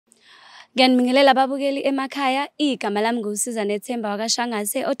Ngiyanibingelela ababukeli emakhaya. Igama lami nguSiza Nethemba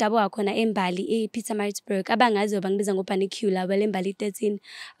wakashangase odabu wakhona eMbali ePietermaritzburg. Abangaziyo bangibiza ngoBanicula well eMbali 13.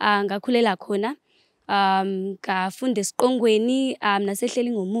 Ngakhulela khona. Ngafunda esiqongweni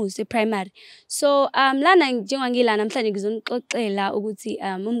nasehleli ngomuso ePrimary. So lana njengangila namhlanje ngizonixoxela ukuthi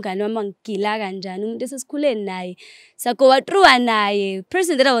umngani wami wangigila kanjani, umuntu esesikhule naye. Sagowa through naye,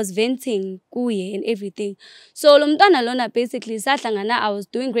 person that I was venting kuye and everything. So lo mntwana lona basically sahlangana, I was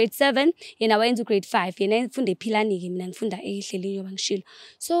doing grade 7 yena wayenza grade 5 yena ufunda ePhilanike mina ngifunda eHleli njoba ngishilo.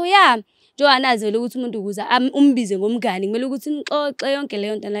 So yeah, Johanazela ukuthi umuntu ukuza umbize ngomngani kumele ukuthi nixoxe yonke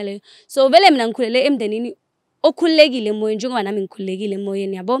leyo nto naleyo. So vele mina ngikhulele emndenini okhulekile emoyeni njengoba nami ngikhulekile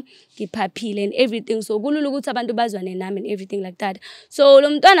emoyeni yabo, ngiphaphile and everything. So kulula ukuthi abantu bazwane nami and everything like that. So lo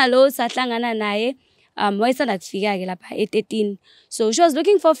mntwana lo sahlangana naye wayesanda kufika ke lapha e13. So she was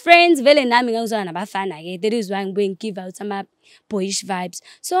looking for friends, vele nami ngangizwana nabafana ke. That is why I'm give out some boyish vibes.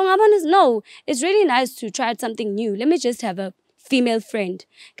 So ngabona no, it's really nice to try something new. Let me just have a female friend.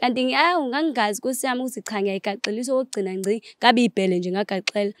 Kanti ungangazi kusiyami ukuthi cha ngiyayigaqelisa okugcina ngci ngabe ibhele nje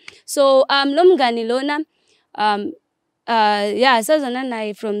ngagaxela. So lo mngani lona yeah, sazana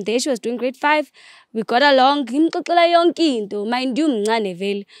naye from there. She was doing grade 5. We got along. Ngimxoxela yonke into. Mind you mncane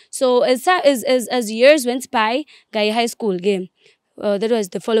vele. So as years went by, ngaye high school game. That was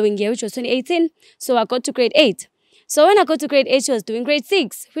the following year, which was 2018. So I got to grade 8. So when I got to grade 8, she was doing grade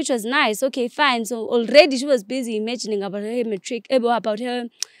 6, which was nice. Okay, fine. So already she was busy imagining about her matric, about her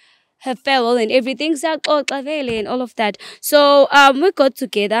farewell and everything. So and all of that. So we got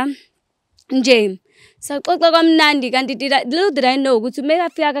together. Nje. So little did I know to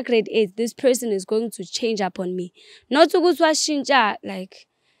make a grade 8, this person is going to change up on me. Not to go to a shinja like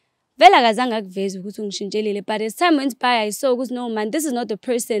but as time went by, I saw no man, this is not the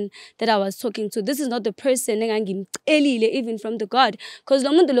person that I was talking to. This is not the person even from the God. Because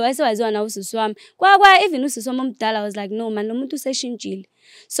even I was like, no man, no say shinjil.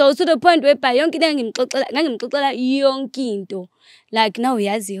 So to the point where by yonke into like now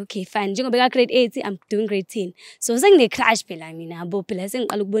yazi, okay, fine. Grade 8, I'm doing grade 10. So saying they crash and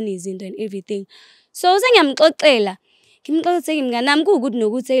everything. So saying I'm ngimxoxela mnganami kuukuthi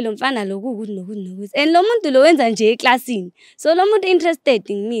nokuthi lo mfana lo kuukuthi nokuthi and lo muntu lo wenza nje eclassini. So lo muntu interested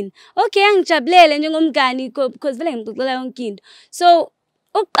in mina. Okay, angijabulele njengomngani because vele ngimxoxela yonke into. So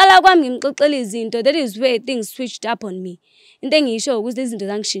ukuqala kwami ngimxoxela izinto, that is where things switched up on me. Into engisho ukuthi izinto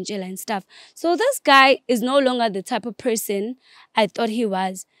zangishintshela and stuff. So this guy is no longer the type of person I thought he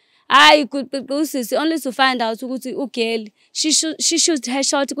was. I could only to find out ukuthi girl she shoot her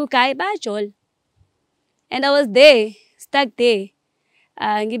shot ku guy bajol. And I was there, stuck there.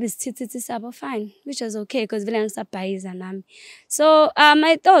 Give sabo fine, which was okay because vele ngisabhayiza nami. So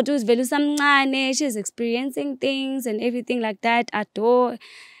I thought it was vele usamncane, she's experiencing things and everything like that. Adore.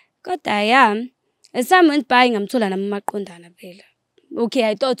 Kodwa yeah. As time went by ngamthola nami maqondana phela. Okay,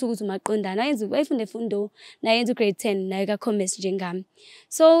 I thought ukuthi maqondana ayenza wayefunda efundo na yenza grade 10 naye ka commerce njengami.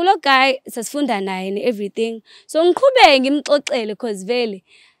 So lo guy sasifunda naye and everything. So ngiqhubeke ngimxoxele because vele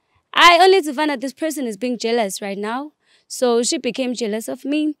I only to find out this person is being jealous right now. So she became jealous of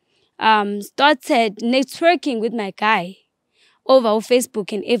me. Started networking with my guy over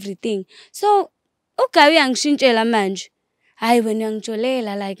Facebook and everything. So, okay, uyangishintshela manje. Hayi wena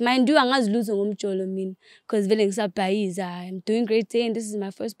uyangijolela like mind you angaziluzo ngomjolo mina because vele ngisabhayiza. I'm doing great thing. This is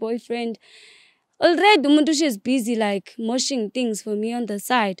my first boyfriend. Already umuntu she is busy like moshing things for me on the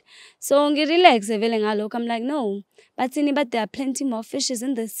side. So ngirelax vele ngalokho. I'm like no. But there are plenty more fishes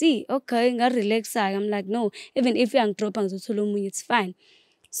in the sea. Okay, relax. I'm like, no, even if you're dropping it's fine.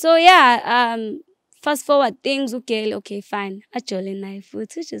 So yeah, fast forward things, okay, fine. Actually, knife,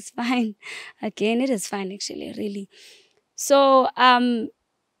 which is fine. Again, it is fine actually, really. So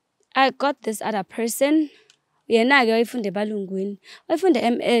I got this other person. I found the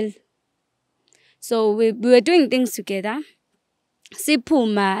ML. So we were doing things together.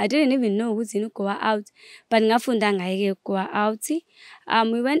 Siphuma, I didn't even know who's going to go out, but ngafunda ngaye go out.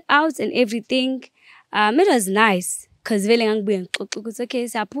 We went out and everything. It was nice because vele ngangibuye ngixoxa okay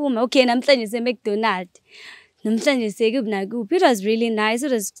siyaphuma, okay namhlanje se McDonald's. Namhlanje se kubnakubi. It was really nice.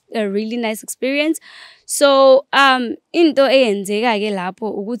 It was a really nice experience. So into eyenzeka ke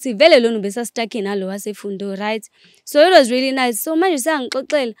lapho ukuthi vele lona ubesa stuck nalo wasefundo, right? So it was really nice. So manje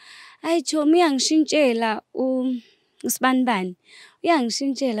sangixoxela, ayi chomi yangishintshela Usbanban.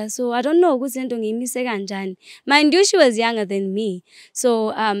 So I don't know who's kanjani. Mind you, she was younger than me.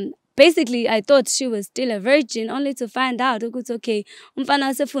 So basically I thought she was still a virgin, only to find out okay, umfana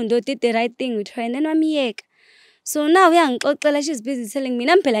wasefundo did the right thing with her and then wamiyeka. So now uyangixoxela, she's busy telling me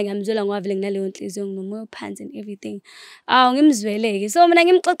nami phela ngiyamzwela ngoba vele nginaleyo nhliziyo nginomoya phansi and everything. Ngimzweleke. So mina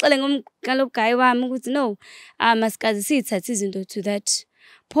ngimxoxele ngalo guy wami ukuthi no, masikaze sithathe izinto to that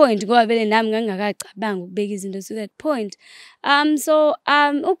point ngoba vele nami ngangakacabanga ukubeka izinto to that point. So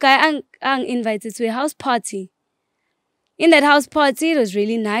uguy ang-invited to a house party. In that house party, it was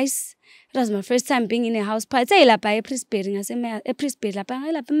really nice. It was my first time being in a house party. Lapha ePresbyterian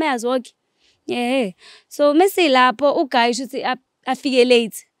ePresbyterian lapha emayazi. Yeah. So mese lapho uguy shuthi afike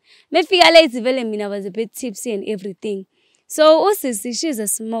late. Mefika late vele mina was a bit tipsy and everything. So usisi, she's a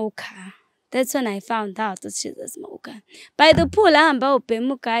smoker. That's when I found out that she's a smoker. By the pool, ahamba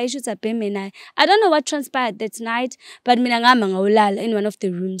ubhema uguy shuthi abheme naye. I don't know what transpired that night, but mina ngahamba ngawulala in one of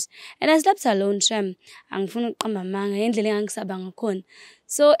the rooms. And I slept alone, shem. Angifuna ukuqamba amanga ngendlela engangisaba ngakhona.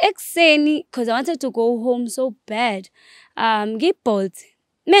 So ekuseni, because I wanted to go home so bad, ngibolt.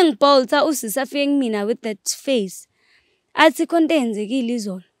 Mengibholta usisi afike kumina with that face. Athi konke enzekile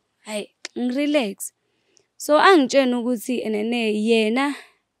izolo. Hayi, ngirelax. So angitshena ukuthi enene yena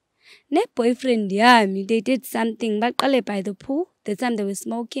ne-boyfriend yami, they did something. Baqale by the pool. The time they were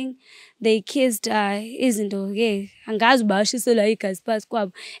smoking, they kissed izinto ke angazi bashiselwa igazi phansi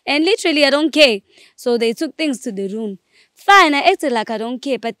kwabo. And literally I don't care. So they took things to the room. Fine, I acted like I don't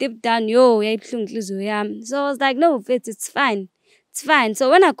care, but deep down, yo, yayibuhlungu inhliziyo yami. So I was like, no, it's fine. It's fine. So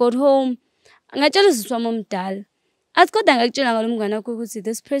when I got home, ngatshela usisi wami omdala. Athi kodwa ngakutshela ngalo mngane wakho ukuthi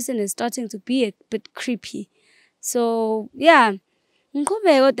this person is starting to be a bit creepy. So yeah,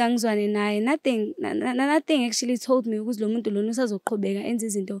 ngiqhubeka kodwa ngizwane naye. Nothing actually told me ukuthi lo muntu lona usazoqhubeka enze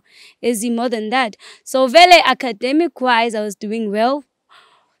izinto more than that. So vele academic wise I was doing well.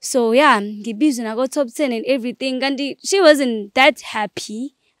 So yeah, ngibizwe nako top 10 and everything. And she wasn't that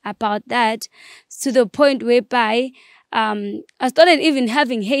happy about that to the point whereby I started even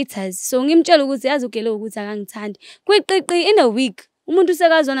having haters. So ngimtshela ukuthi yazi ugele ukuthi akangithandi. Kwiqiqi in a week umuntu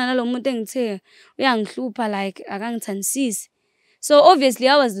usekazona nalo muntu engithe uyangihlupha like akangithandisisi. So obviously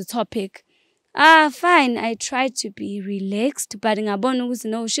I was the topic. Fine, I tried to be relaxed, but ngabona ukuthi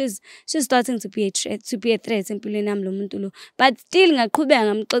no, she's starting to be a threat empilweni yami lo muntu lo. But still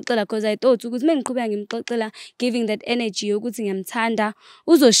ngaqhubeka ngamxoxela because I thought ukuthi mengiqhubeka ngimxoxela giving that energy yokuthi ngiyamthanda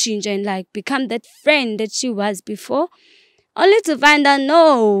uzoshintsha and like become that friend that she was before, only to find out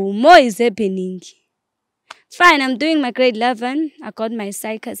no, more is happening. Fine, I'm doing my grade 11. I got my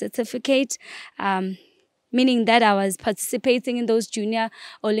psych certificate. Meaning that I was participating in those junior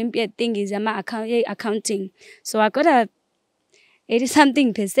Olympiad thingies, accounting. So I got a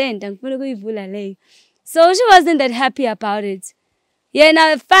 80-something%. So she wasn't that happy about it. Yeah,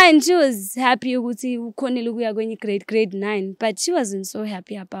 now fine, she was happy going grade 9, but she wasn't so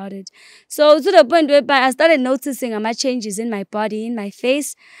happy about it. So to the point where I started noticing my changes in my body, in my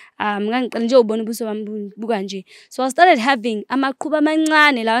face. So I started having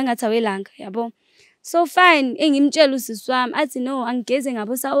so fine, engimtshela usisi wami athi no, angigeze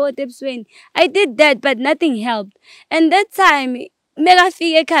ngabosawote ebusweni. I did that, but nothing helped. And that time,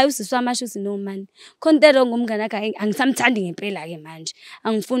 megafika ekhaya usisi wami asho no man. Konke wrong umngane wakhe angisamthandi ngempela ke manje.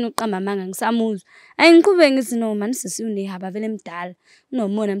 Angifuni ukuqamba amanga ngisamuzwa. Angiqhubeke ngithi no man, usisi unehaba vele emdala.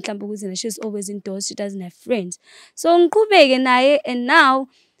 Unomona mhlawumbe ukuthi she's always indoors, she doesn't have friends. So ngiqhubeke naye and now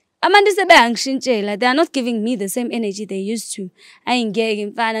abantu sebeyangishintshela. They are not giving me the same energy they used to. Ayingeke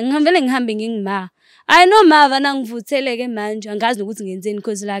mfana, ngihambele ngihambe ngingima. I know mava nangivutheleke manje angazi nokuthi ngenzeni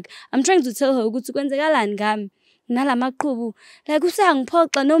because like I'm trying to tell her ukuthi kwenzekalani ngami nala maqhubu like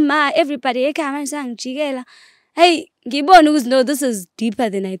usangiphoxa noma everybody ekhaya manje sangijikela. Hey, ngibona ukuthi no, this is deeper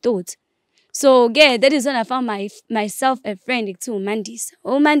than I thought. So yeah, that is when I found myself a friend to Mandisa.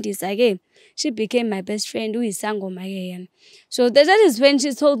 Mandisa again, she became my best friend uyisangoma ke yena. So that is when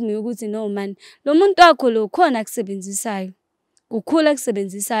she told me ukuthi no man, lo muntu wakho lo khona kusebenzisayo.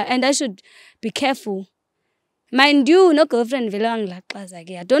 And I should be careful. Mind you, no girlfriend vele wangilaxaza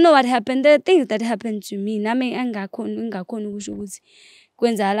ke. I don't know what happened. There are things that happened to me. Nami engakhona ukusho ukuthi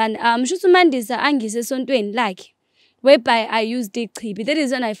kwenzakalani. Shuthi uMandisa angise esontweni lakhe whereby I used ichibi. That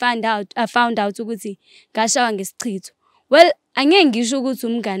is when I found out ukuthi ngashawa ngesichitho. Well, angeke ngisho ukuthi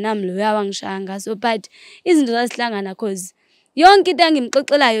umngane nami lo uyawangishaya ngaso, but izinto zasihlangana cause yonke into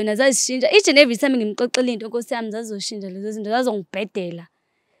engimxoxela yona zazishintsha. Each and every time ngimxoxela into Nkosi yami zazoshintsha lezo zinto zazongibhedela.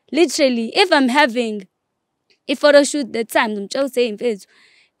 Literally, if I'm having a photo shoot that time, ngimtshela ukuthi imfethu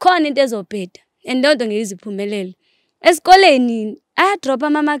khona into ezobheda and lento ngiyiziphumelele. Esikoleni I drop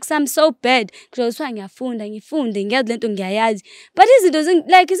ama marks am so bad. Kuzothiwa ngifunde ngiyazi lento ngiyayazi. But izinto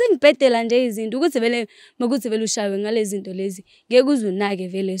like izingibhedela nje izinto ukuthi vele makuthi vele ushawe ngale zinto lezi ngeke uzunake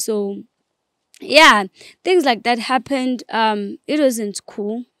vele. So yeah, things like that happened. It wasn't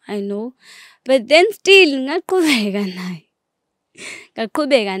cool, I know, But then still ngaqhubeka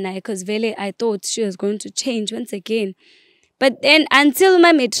naye because vele I thought she was going to change once again. But then until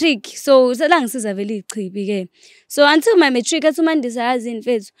my matric, so selangisiza vele ichibi ke. So until my matric,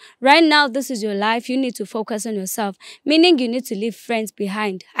 right now this is your life. You need to focus on yourself. Meaning you need to leave friends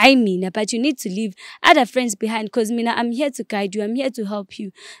behind. I mean, but you need to leave other friends behind because mina I'm here to guide you. I'm here to help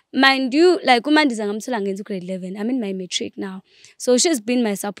you. Mind you, like I'm still into grade 11. I'm in my matric now. So she's been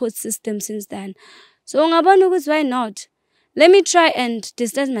my support system since then. So why not? Let me try and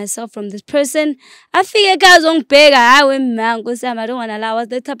distance myself from this person. I figure guys on beg I don't want to allow us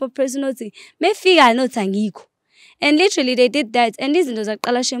the type of person who may figure no tangiko. And literally they did that. And this is because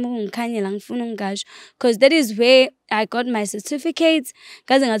that is where I got my certificates.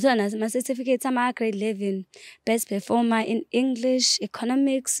 Guys, my certificates are grade 11. Best performer in English,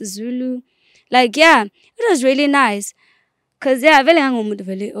 economics, Zulu. Like yeah, it was really nice. Cause yeah,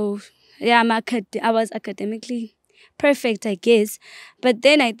 I was academically perfect, I guess. But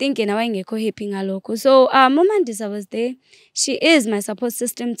then I think I loco. So Momandisa was there. She is my support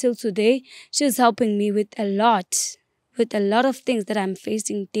system till today. She's helping me with a lot of things that I'm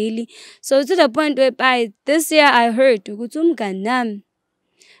facing daily. So to the point where by this year I heard umngani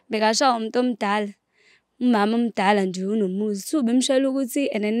bekasha umuntu omdala umama omdala nje unomuzi subimshela ukuthi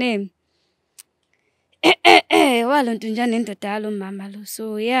name walonto njani endodala umama lo.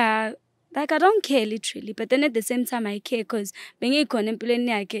 So yeah, like I don't care literally, but then at the same time I care because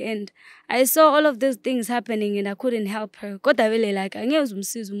and I saw all of these things happening and I couldn't help her. Kodwa vele like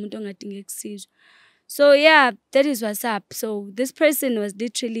angezumsiza umuntu ongadingi ukusizwa. So yeah, that is what's up. So this person was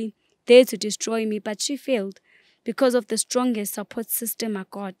literally there to destroy me, but she failed because of the strongest support system I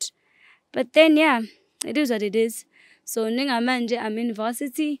got. But then yeah, it is what it is. So ningamanje I'm in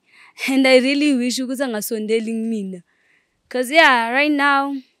varsity and I really wish ukuthi angasondeli mina. Cause yeah, right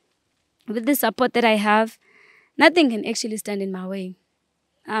now with the support that I have, nothing can actually stand in my way.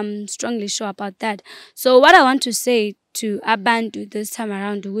 I'm strongly sure about that. So what I want to say to Abantu this time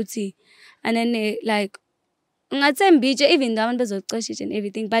around, Uguti, and then like, even though I'm and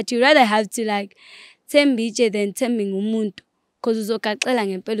everything, but you rather have to like tembije than tembing umuntu, because uzokaqela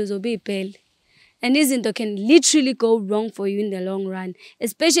ngempela uzobipele. And izinto can literally go wrong for you in the long run,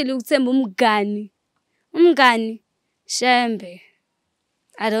 especially ukuthemba umngani shembe.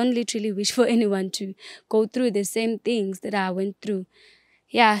 I don't literally wish for anyone to go through the same things that I went through.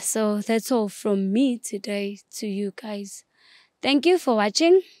 Yeah, so that's all from me today to you guys. Thank you for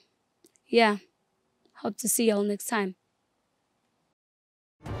watching. Yeah, hope to see y'all next time.